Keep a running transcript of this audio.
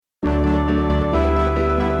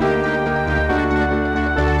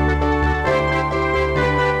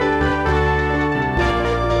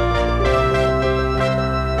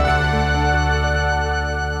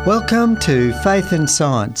Welcome to Faith and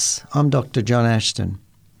Science. I'm Dr. John Ashton.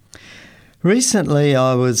 Recently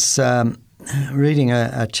I was reading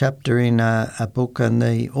a chapter in a book, and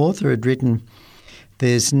the author had written,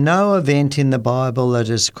 "There's no event in the Bible that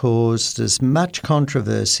has caused as much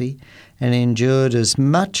controversy and endured as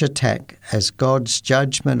much attack as God's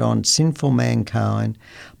judgment on sinful mankind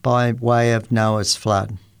by way of Noah's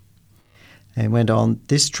flood." And went on,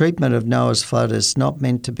 "This treatment of Noah's flood is not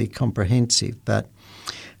meant to be comprehensive, but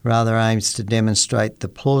rather aims to demonstrate the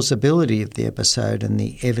plausibility of the episode and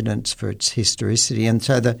the evidence for its historicity." And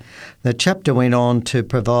so the chapter went on to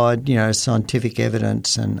provide, scientific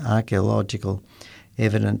evidence and archaeological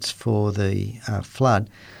evidence for the flood.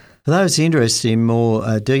 For those interested in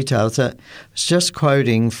more details, I was just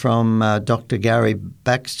quoting from Dr. Gary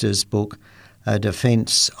Baxter's book, A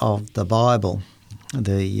Defence of the Bible,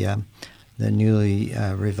 the newly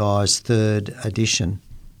revised third edition.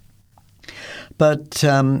 But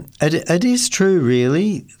it is true,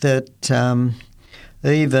 really, that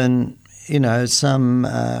even, some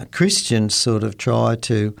Christians sort of try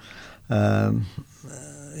to,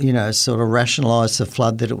 sort of rationalise the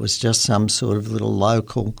flood, that it was just some sort of little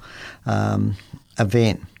local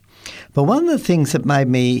event. But one of the things that made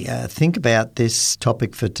me think about this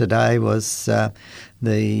topic for today was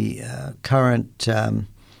the current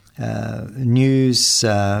news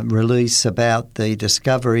release about the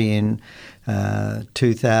discovery in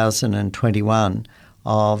 2021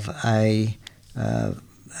 of a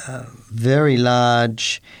very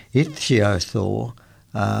large ichthyosaur,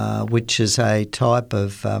 which is a type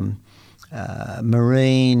of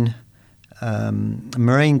marine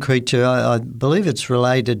creature. I believe it's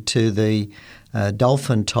related to the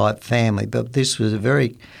dolphin-type family, but this was a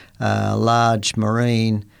very large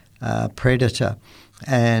marine predator.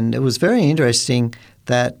 And it was very interesting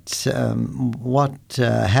that what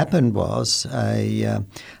happened was a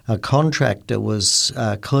contractor was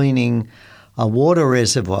cleaning a water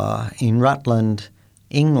reservoir in Rutland,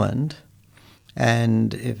 England.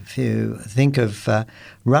 And if you think of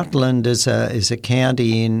Rutland as a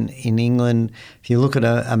county in England, if you look at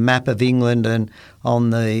a map of England, and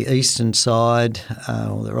on the eastern side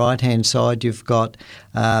or the right-hand side, you've got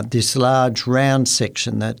this large round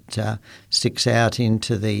section that sticks out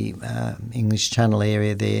into the English Channel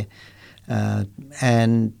area there.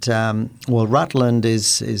 Rutland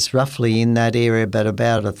is roughly in that area, but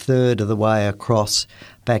about a third of the way across,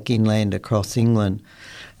 back inland across England.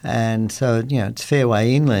 And so, it's fair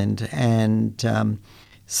way inland. And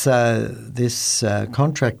so this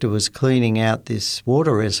contractor was cleaning out this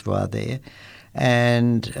water reservoir there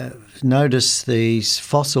and noticed these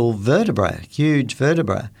fossil vertebrae, huge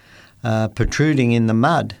vertebrae, protruding in the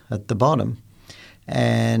mud at the bottom.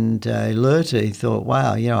 And alerted, he thought,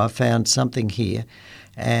 wow, I found something here.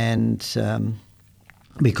 And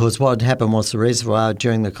because what had happened was the reservoir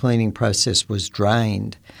during the cleaning process was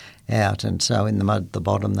drained out, and so in the mud at the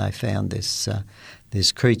bottom they found this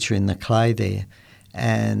creature in the clay there,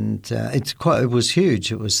 and it was huge.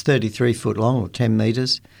 It was 33 foot long, or 10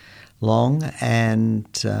 metres long, and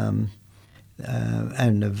a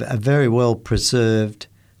very well preserved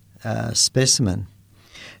specimen.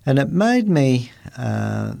 And it made me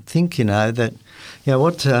think, that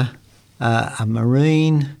what a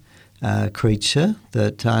marine creature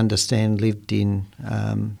that I understand lived in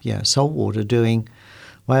saltwater, doing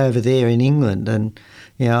way over there in England. And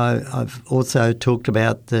I've also talked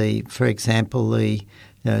about for example, the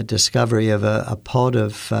discovery of a pod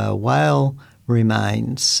of whale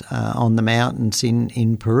remains on the mountains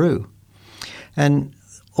in Peru. And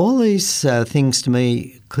all these things to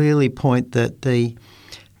me clearly point that the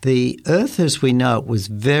Earth as we know it was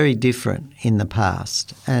very different in the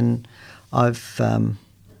past. And I've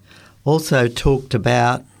also talked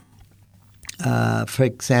about, for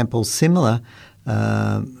example, similar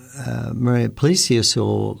Maria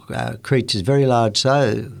plesiosaur creatures, very large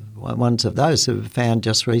ones of those that were found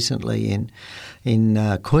just recently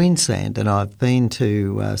in Queensland, and I've been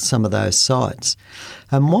to some of those sites.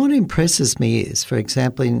 And what impresses me is, for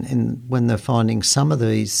example, when they're finding some of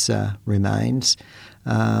these remains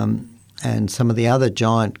and some of the other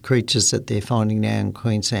giant creatures that they're finding now in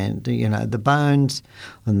Queensland, the bones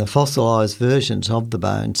and the fossilised versions of the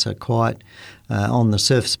bones are quite on the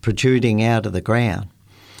surface, protruding out of the ground.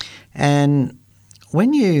 And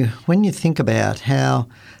when you think about how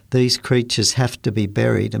these creatures have to be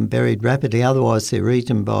buried and buried rapidly, otherwise they're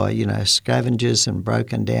eaten by scavengers and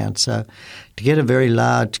broken down. So to get a very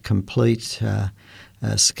large, complete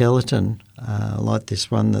skeleton like this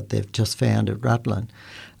one that they've just found at Rutland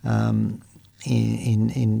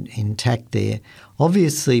intact there,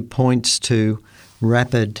 obviously points to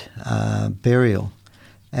rapid burial.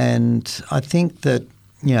 And I think that,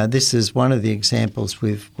 this is one of the examples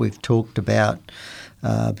we've talked about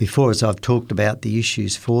before, as I've talked about the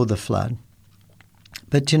issues for the flood.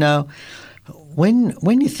 But,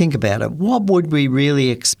 when you think about it, what would we really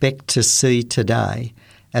expect to see today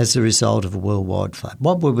as a result of a worldwide flood?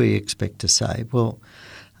 What would we expect to see? Well,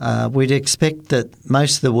 we'd expect that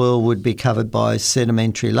most of the world would be covered by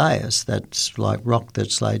sedimentary layers. That's like rock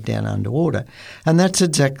that's laid down underwater. And that's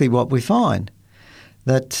exactly what we find.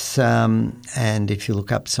 That's and if you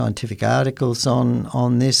look up scientific articles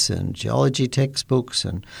on this and geology textbooks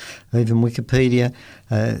and even Wikipedia,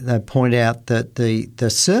 they point out that the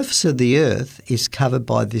surface of the Earth is covered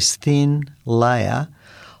by this thin layer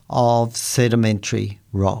of sedimentary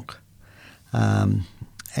rock.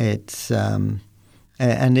 It's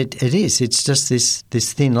just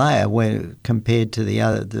this thin layer where compared to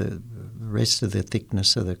the rest of the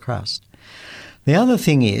thickness of the crust. The other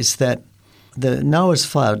thing is that the Noah's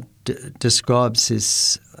flood describes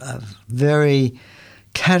this very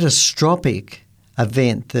catastrophic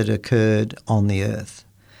event that occurred on the earth.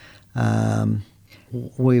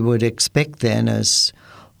 We would expect then, as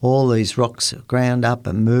all these rocks ground up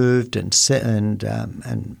and moved and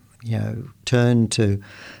turned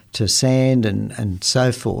to sand and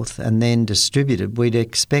so forth, and then distributed, we'd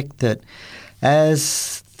expect that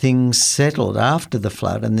as things settled after the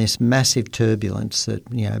flood and this massive turbulence that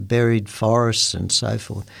buried forests and so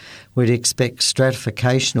forth, we'd expect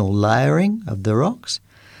stratificational layering of the rocks.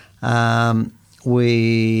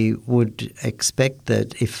 We would expect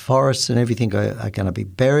that if forests and everything are going to be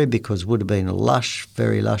buried because it would have been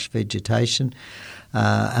very lush vegetation,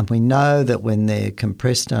 and we know that when they're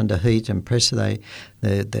compressed under heat and pressure,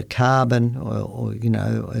 the carbon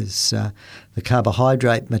as the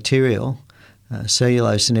carbohydrate material,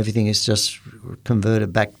 cellulose and everything is just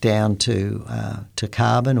converted back down to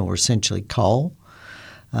carbon, or essentially coal.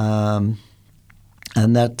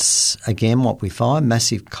 And that's, again, what we find,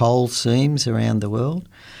 massive coal seams around the world.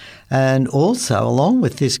 And also, along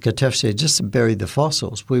with this catastrophe, just to bury the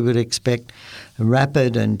fossils, we would expect a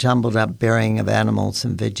rapid and jumbled up burying of animals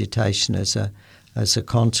and vegetation as a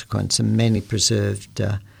consequence, and many preserved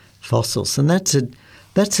fossils. And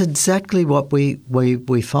that's exactly what we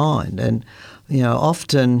find. And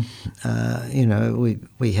often,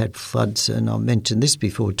 we had floods, and I mentioned this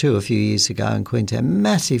before too, a few years ago in Queensland,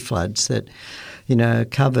 massive floods that,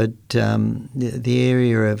 covered the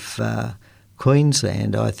area of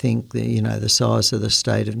Queensland, I think, the size of the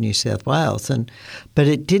state of New South Wales. But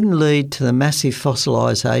it didn't lead to the massive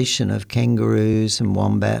fossilisation of kangaroos and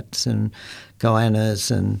wombats and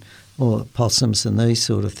goannas or possums and these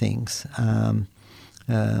sort of things,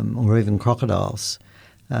 or even crocodiles.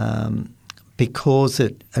 Because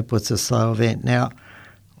it was a slow event. Now,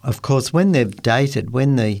 of course, when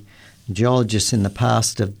the geologists in the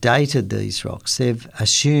past have dated these rocks, they've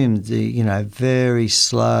assumed the very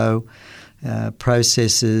slow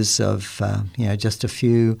processes of just a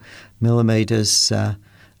few millimetres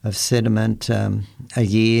of sediment a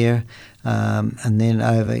year, and then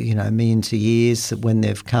over millions of years, when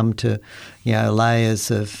they've come to layers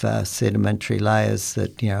of sedimentary layers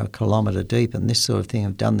that a kilometre deep and this sort of thing,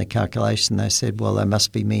 have done the calculation. They said, well, they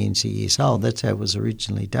must be millions of years old. That's how it was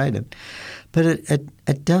originally dated, but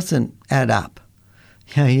it doesn't add up.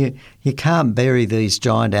 You can't bury these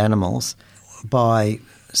giant animals by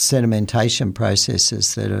sedimentation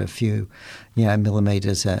processes that are a few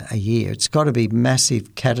millimetres a year. It's got to be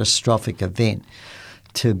massive catastrophic event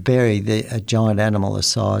to bury a giant animal the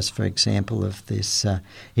size, for example, of this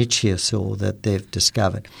ichthyosaur that they've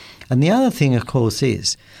discovered. And the other thing, of course,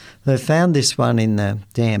 is they found this one in the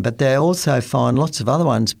dam, but they also find lots of other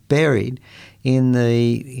ones buried in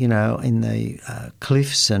the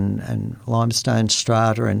cliffs and limestone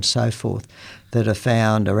strata and so forth that are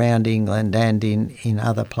found around England and in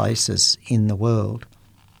other places in the world.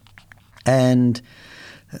 And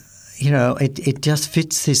it just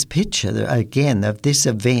fits this picture, again, of this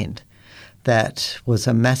event that was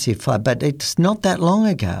a massive flood. But it's not that long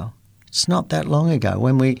ago. It's not that long ago.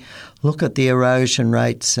 When we look at the erosion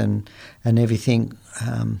rates and everything,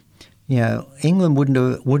 England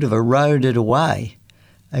would have eroded away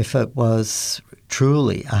if it was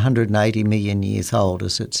truly 180 million years old,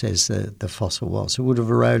 as it says the fossil was. It would have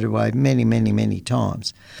eroded away many, many, many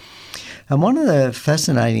times. And one of the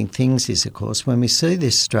fascinating things is, of course, when we see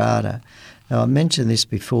this strata, now I mentioned this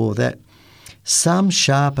before, that some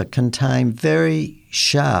sharper contain very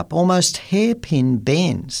sharp, almost hairpin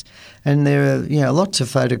bends. And there are, lots of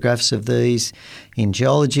photographs of these in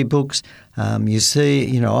geology books. You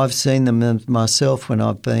see, I've seen them myself when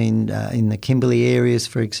I've been in the Kimberley areas,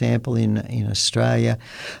 for example, in Australia,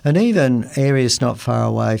 and even areas not far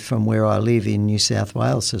away from where I live in New South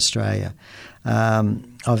Wales, Australia.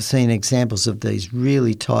 I've seen examples of these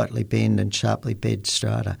really tightly bent and sharply bent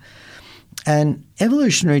strata. And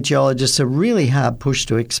evolutionary geologists are really hard pushed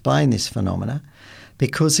to explain this phenomena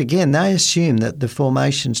because, again, they assume that the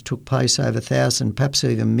formations took place over thousands, perhaps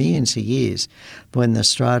even millions of years when the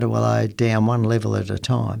strata were laid down one level at a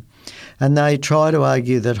time. And they try to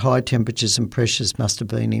argue that high temperatures and pressures must have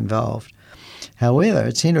been involved. However,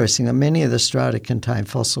 it's interesting that many of the strata contain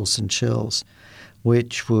fossils and shells,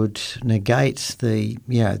 which would negate the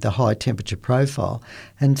high temperature profile.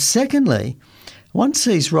 And secondly, once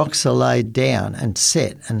these rocks are laid down and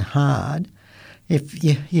set and hard, if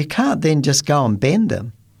you can't then just go and bend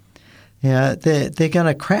them. They're going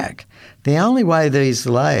to crack. The only way these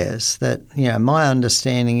layers my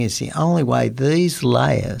understanding is the only way these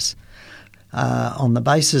layers, on the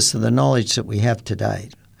basis of the knowledge that we have to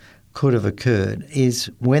date, could have occurred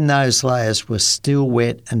is when those layers were still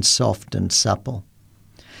wet and soft and supple.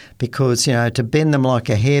 Because, to bend them like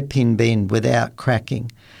a hairpin bend without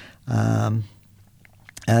cracking, and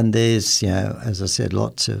there's, as I said,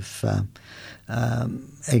 lots of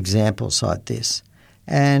examples like this.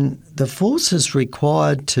 And the forces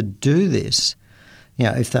required to do this,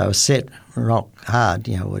 if they were set rock hard,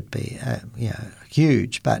 would be,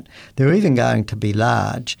 huge. But they're even going to be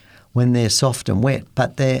large when they're soft and wet.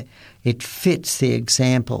 But it fits the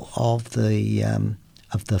example of the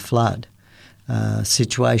flood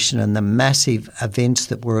situation and the massive events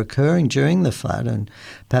that were occurring during the flood, and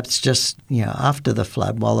perhaps just after the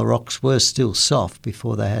flood, while the rocks were still soft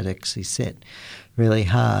before they had actually set really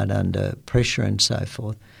hard under pressure and so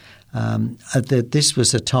forth. This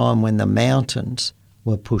was a time when the mountains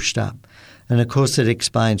were pushed up, and of course it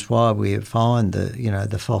explains why we find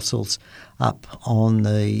the fossils up on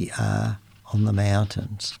the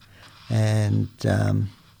mountains. And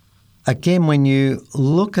again, when you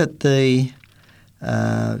look at the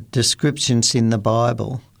descriptions in the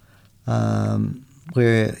Bible,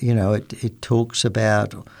 where it talks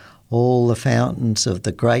about all the fountains of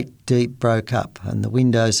the great deep broke up and the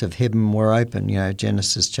windows of heaven were open,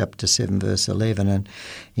 Genesis chapter 7 verse 11, and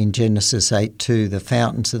in Genesis 8:2 the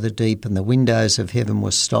fountains of the deep and the windows of heaven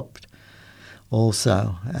were stopped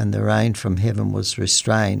also, and the rain from heaven was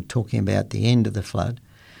restrained, talking about the end of the flood.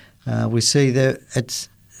 We see that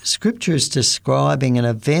Scripture is describing an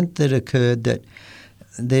event that occurred that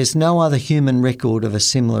there's no other human record of a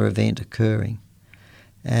similar event occurring.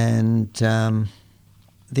 And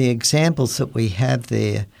the examples that we have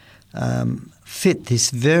there fit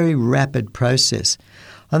this very rapid process.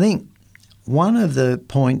 I think one of the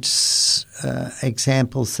points,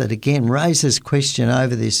 examples that again raises question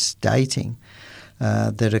over this dating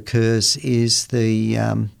that occurs is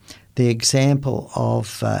the example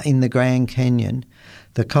of in the Grand Canyon,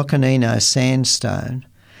 the Coconino sandstone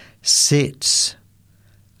sits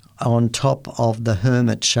on top of the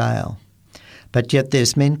Hermit Shale. But yet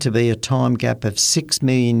there's meant to be a time gap of 6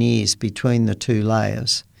 million years between the two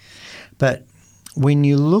layers. But when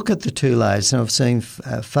you look at the two layers, and I've seen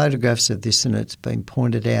photographs of this and it's been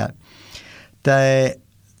pointed out, the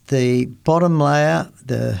bottom layer,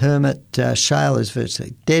 the Hermit Shale, is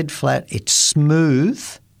virtually dead flat. It's smooth.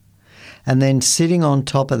 And then sitting on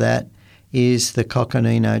top of that is the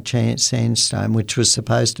Coconino sandstone, which was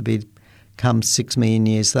supposed to become 6 million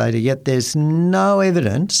years later. Yet there's no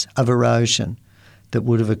evidence of erosion that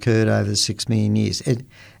would have occurred over the 6 million years.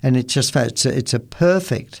 It's a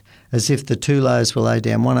perfect, as if the two layers were laid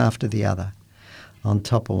down one after the other on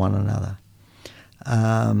top of one another.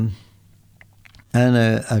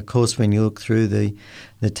 Of course, when you look through the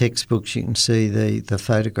textbooks, you can see the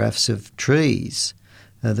photographs of trees,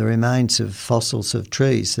 the remains of fossils of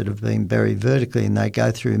trees that have been buried vertically, and they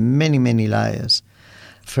go through many, many layers.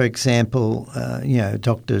 For example,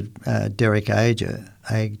 Dr. Derek Ager,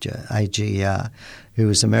 AGER, who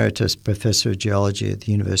was Emeritus Professor of Geology at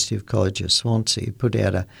the University of College of Swansea, put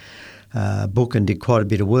out a book and did quite a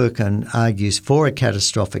bit of work and argues for a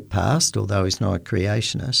catastrophic past, although he's not a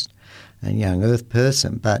creationist and young Earth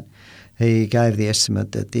person. But he gave the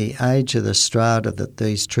estimate that the age of the strata that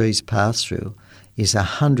these trees pass through is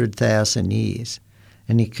 100,000 years.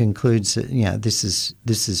 And he concludes that, this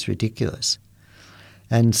is ridiculous.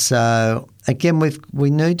 And so, again, we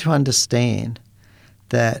need to understand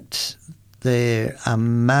that there are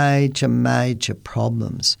major, major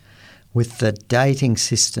problems with the dating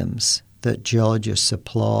systems that geologists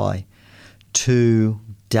apply to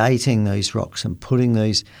dating these rocks and putting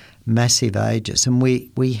these massive ages. And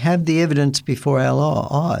we have the evidence before our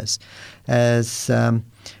eyes, as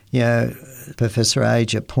Professor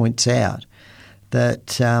Ager points out,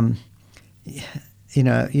 that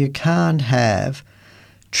you can't have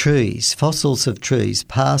trees, fossils of trees,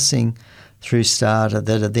 passing through strata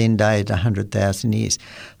that are then dated 100,000 years.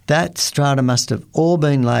 That strata must have all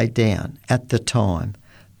been laid down at the time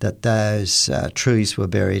that those trees were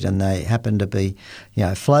buried, and they happened to be,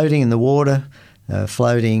 floating in the water,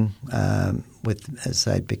 floating as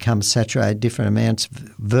they become saturated different amounts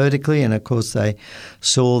vertically. And of course they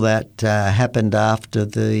saw that happened after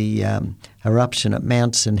the eruption at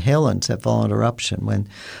Mount St Helens, that violent eruption, when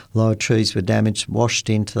a lot of trees were damaged, washed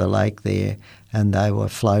into the lake there, and they were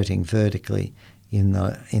floating vertically in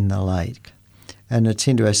the lake. And it's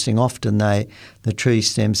interesting, often the tree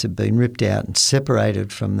stems have been ripped out and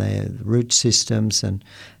separated from their root systems and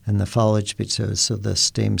the foliage bits of the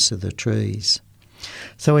stems of the trees.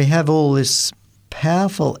 So we have all this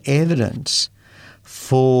powerful evidence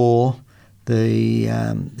for the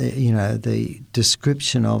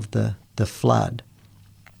description of the flood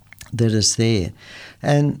that is there.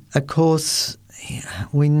 And of course,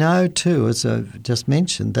 we know too, as I've just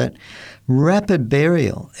mentioned, that rapid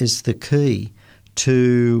burial is the key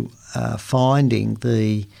to finding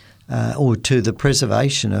or to the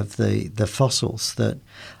preservation of the fossils that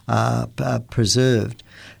are preserved.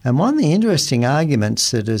 And one of the interesting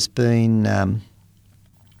arguments that has been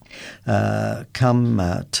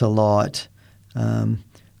come to light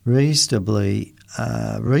reasonably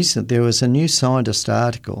recent, there was a New Scientist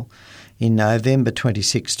article in November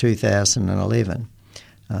 26, 2011,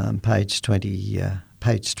 page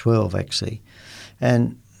 12 actually,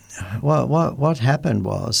 and what happened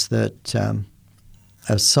was that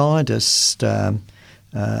a scientist,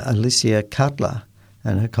 Alicia Cutler,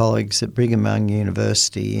 and her colleagues at Brigham Young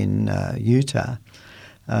University in Utah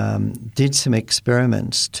did some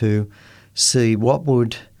experiments to see what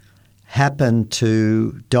would happen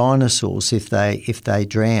to dinosaurs if they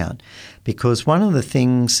drowned. Because one of the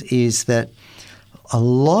things is that a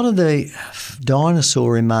lot of the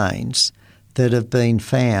dinosaur remains that have been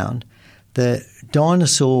found, the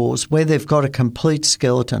dinosaurs where they've got a complete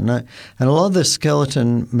skeleton, and a lot of the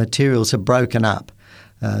skeleton materials are broken up.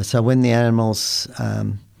 So when the animals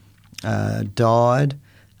died,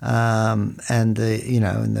 and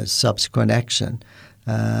in the subsequent action,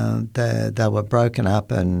 they were broken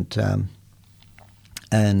up and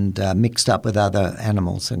mixed up with other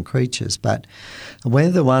animals and creatures. But where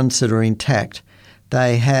the ones that are intact,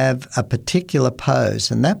 they have a particular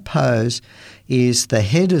pose, and that pose is the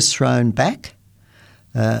head is thrown back,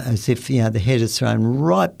 as if the head is thrown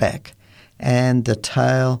right back, and the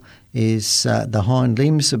tail is the hind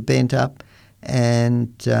limbs are bent up,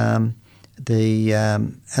 and the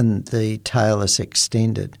tail is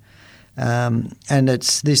extended. And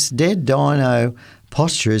it's this dead dino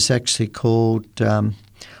posture is actually called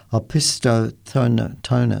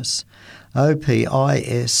Opisthotonus,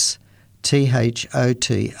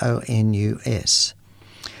 Opisthotonus.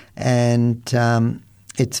 And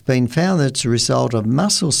it's been found that it's a result of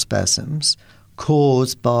muscle spasms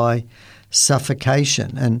caused by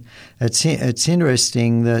suffocation. And it's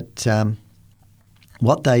interesting that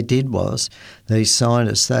what they did was, these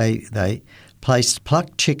scientists, they placed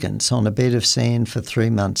plucked chickens on a bed of sand for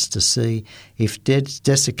 3 months to see if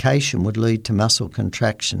desiccation would lead to muscle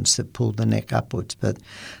contractions that pulled the neck upwards. But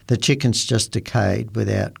the chickens just decayed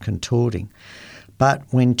without contorting. But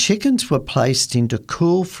when chickens were placed into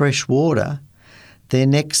cool, fresh water, their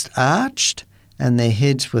necks arched and their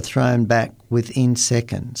heads were thrown back within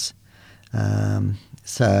seconds. And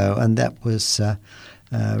that was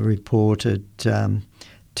reported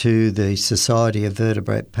to the Society of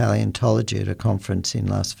Vertebrate Paleontology at a conference in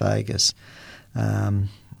Las Vegas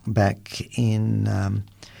back in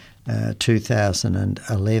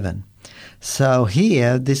 2011. So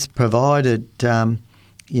here, this provided some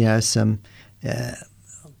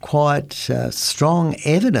quite strong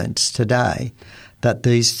evidence today that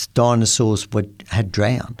these dinosaurs had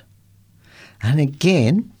drowned. And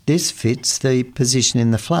again, this fits the position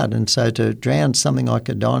in the flood. And so to drown something like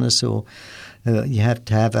a dinosaur, you have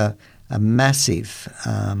to have a massive,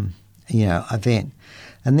 event.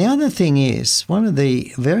 And the other thing is, one of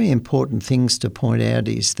the very important things to point out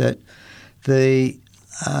is that the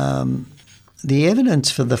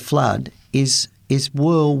evidence for the flood is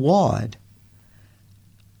worldwide.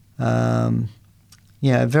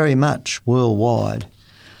 Very much worldwide.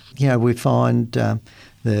 We find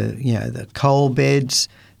the coal beds.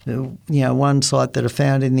 One site that are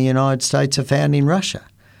found in the United States are found in Russia.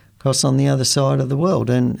 across on the other side of the world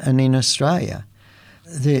and in Australia.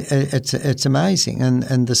 It's amazing.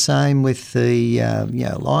 And the same with the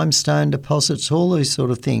limestone deposits, all these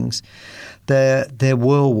sort of things. They're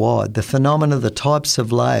worldwide. The phenomena, the types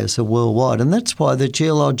of layers are worldwide. And that's why the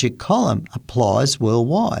geologic column applies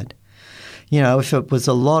worldwide. If it was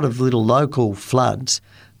a lot of little local floods,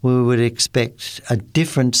 we would expect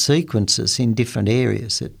different sequences in different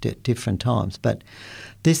areas at different times. But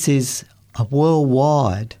this is a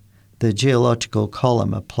worldwide. The geological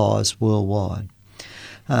column applies worldwide.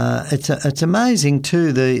 It's amazing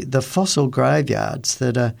too the fossil graveyards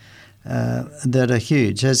that are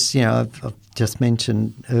huge. As I've just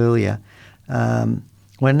mentioned earlier, when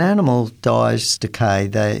an animal dies, decay,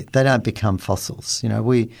 they don't become fossils.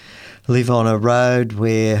 We live on a road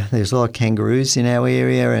where there's a lot of kangaroos in our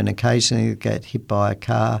area, and occasionally they get hit by a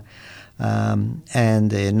car, and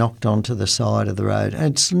they're knocked onto the side of the road. And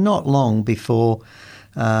it's not long before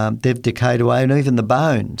they've decayed away, and even the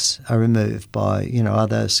bones are removed by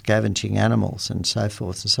other scavenging animals and so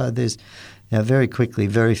forth. And so there's very quickly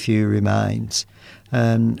very few remains,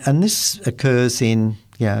 and this occurs in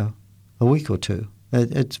a week or two.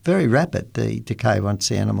 It's very rapid, the decay once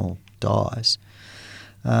the animal dies.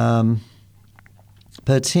 But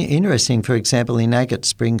it's interesting, for example, in Agate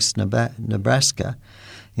Springs, Nebraska,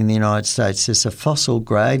 in the United States, there's a fossil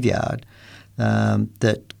graveyard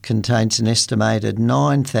that contains an estimated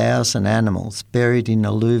 9,000 animals buried in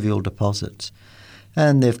alluvial deposits.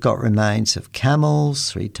 And they've got remains of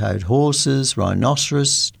camels, three-toed horses,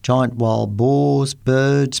 rhinoceros, giant wild boars,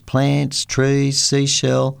 birds, plants, trees,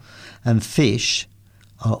 seashell and fish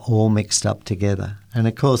are all mixed up together. And,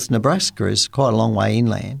 of course, Nebraska is quite a long way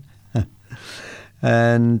inland.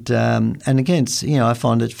 And again, I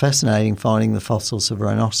find it fascinating finding the fossils of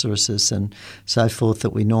rhinoceroses and so forth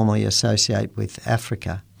that we normally associate with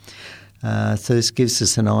Africa. So this gives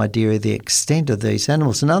us an idea of the extent of these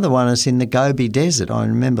animals. Another one is in the Gobi Desert. I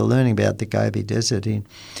remember learning about the Gobi Desert in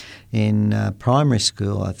primary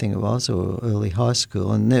school, I think it was, or early high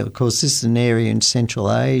school. And of course, this is an area in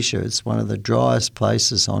Central Asia. It's one of the driest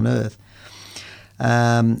places on Earth.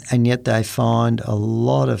 And yet they find a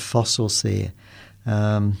lot of fossils there.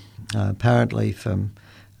 Apparently from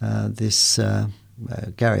this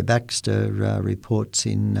Gary Baxter reports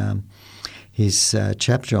in his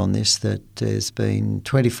chapter on this that there's been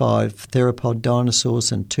 25 theropod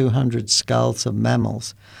dinosaurs and 200 skulls of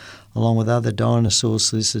mammals, along with other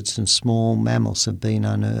dinosaurs, lizards and small mammals have been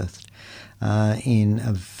unearthed in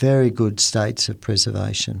a very good states of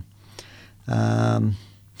preservation. In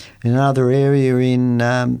another area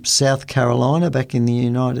in South Carolina, back in the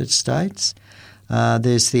United States,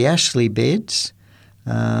 there's the Ashley Beds.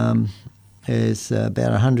 It's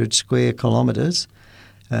about 100 square kilometres.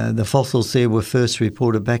 The fossils there were first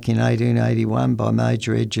reported back in 1881 by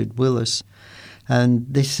Major Edward Willis. And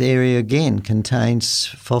this area again contains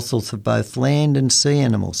fossils of both land and sea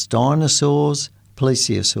animals, dinosaurs,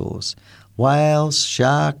 plesiosaurs, whales,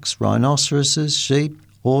 sharks, rhinoceroses, sheep,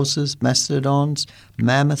 horses, mastodons,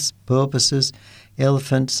 mammoths, porpoises,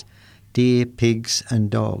 elephants, deer, pigs and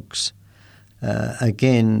dogs.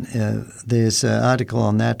 There's an article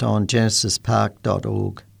on that on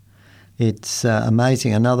genesispark.org. It's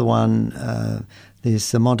amazing. Another one,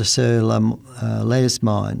 there's the Montesson-les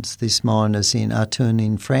mines. This mine is in Autun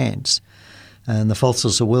in France. And the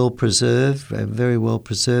fossils are well preserved, very well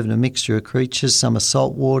preserved, and a mixture of creatures. Some are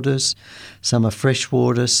salt waters, some are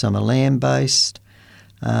freshwater, some are land-based.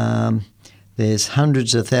 There's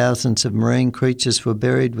hundreds of thousands of marine creatures were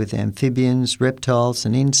buried with amphibians, reptiles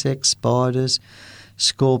and insects, spiders,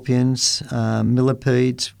 scorpions,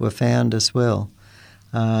 millipedes were found as well.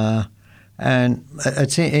 And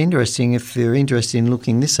it's interesting, if you're interested in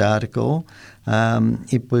looking this article,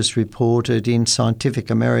 it was reported in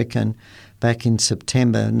Scientific American back in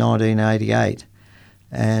September 1988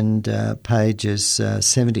 and pages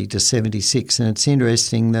 70 to 76. And it's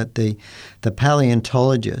interesting that the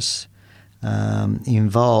paleontologists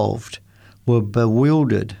involved were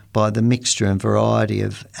bewildered by the mixture and variety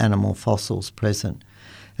of animal fossils present.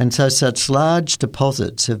 And so such large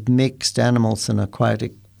deposits of mixed animals and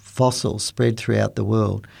aquatic fossils spread throughout the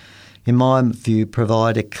world, in my view,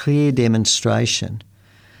 provide a clear demonstration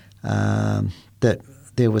that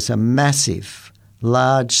there was a massive,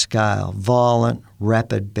 large-scale, violent,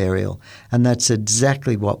 rapid burial, and that's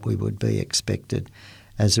exactly what we would be expected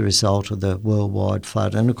as a result of the worldwide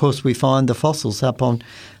flood. And, of course, we find the fossils up on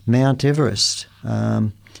Mount Everest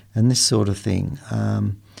and this sort of thing.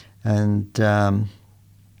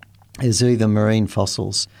 There's even marine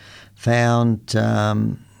fossils found,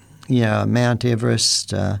 Mount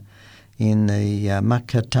Everest in the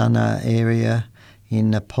Makatana area in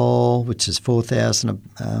Nepal, which is 4,000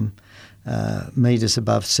 metres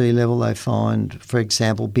above sea level. They find, for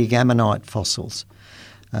example, big ammonite fossils.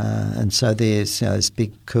 And so there's those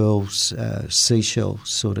big curls, seashell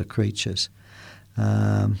sort of creatures.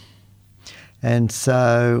 And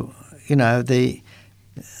so, the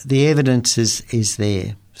evidence is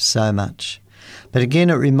there so much. But again,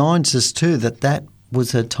 it reminds us too that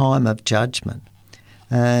was a time of judgment.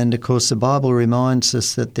 And of course, the Bible reminds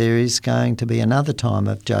us that there is going to be another time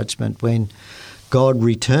of judgment when God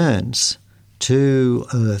returns to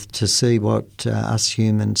earth to see what us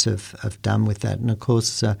humans have done with that. And of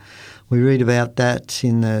course, we read about that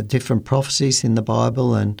in the different prophecies in the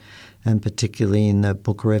Bible and particularly in the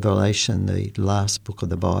book of Revelation, the last book of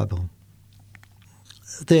the Bible.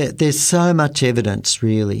 There's so much evidence,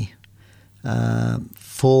 really,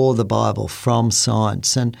 for the Bible from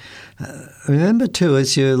science. And remember too,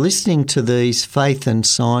 as you're listening to these faith and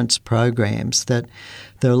science programs, that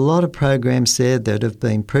there are a lot of programs there that have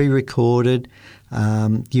been pre-recorded.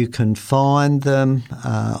 You can find them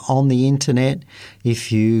on the internet.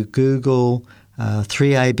 If you Google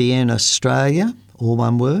 3ABN Australia, all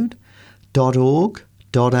one word,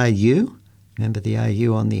 .org.au, remember the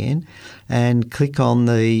AU on the end, and click on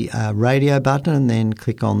the radio button and then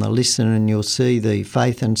click on the listen and you'll see the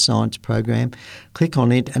Faith and Science program. Click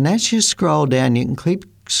on it, and as you scroll down, you can keep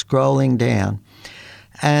scrolling down,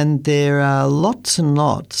 and there are lots and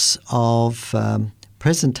lots of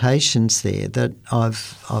presentations there that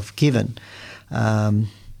I've given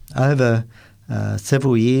over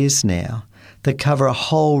several years now that cover a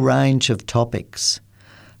whole range of topics.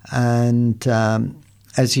 And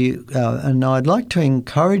and I'd like to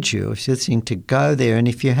encourage you, if you're listening, to go there. And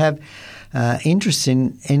if you have interest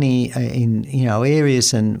in any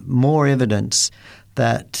areas and more evidence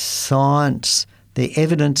that science, the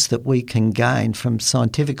evidence that we can gain from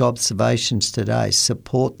scientific observations today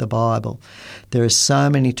support the Bible. There are so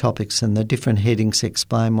many topics, and the different headings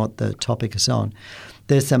explain what the topic is on.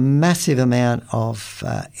 There's a massive amount of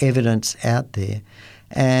evidence out there.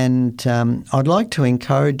 And I'd like to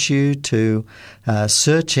encourage you to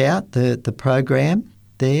search out the program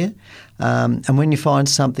there. And when you find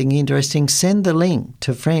something interesting, send the link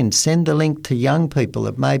to friends. Send the link to young people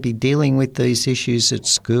that may be dealing with these issues at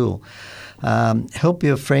school. Help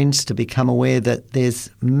your friends to become aware that there's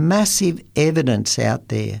massive evidence out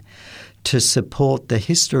there to support the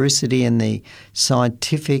historicity and the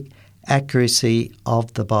scientific accuracy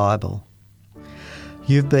of the Bible.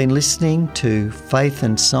 You've been listening to Faith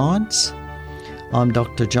and Science. I'm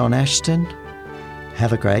Dr. John Ashton.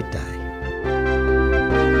 Have a great day.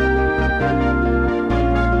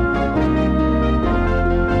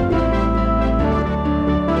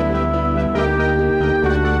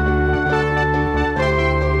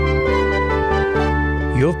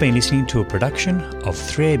 You've been listening to a production of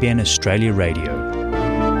 3ABN Australia Radio.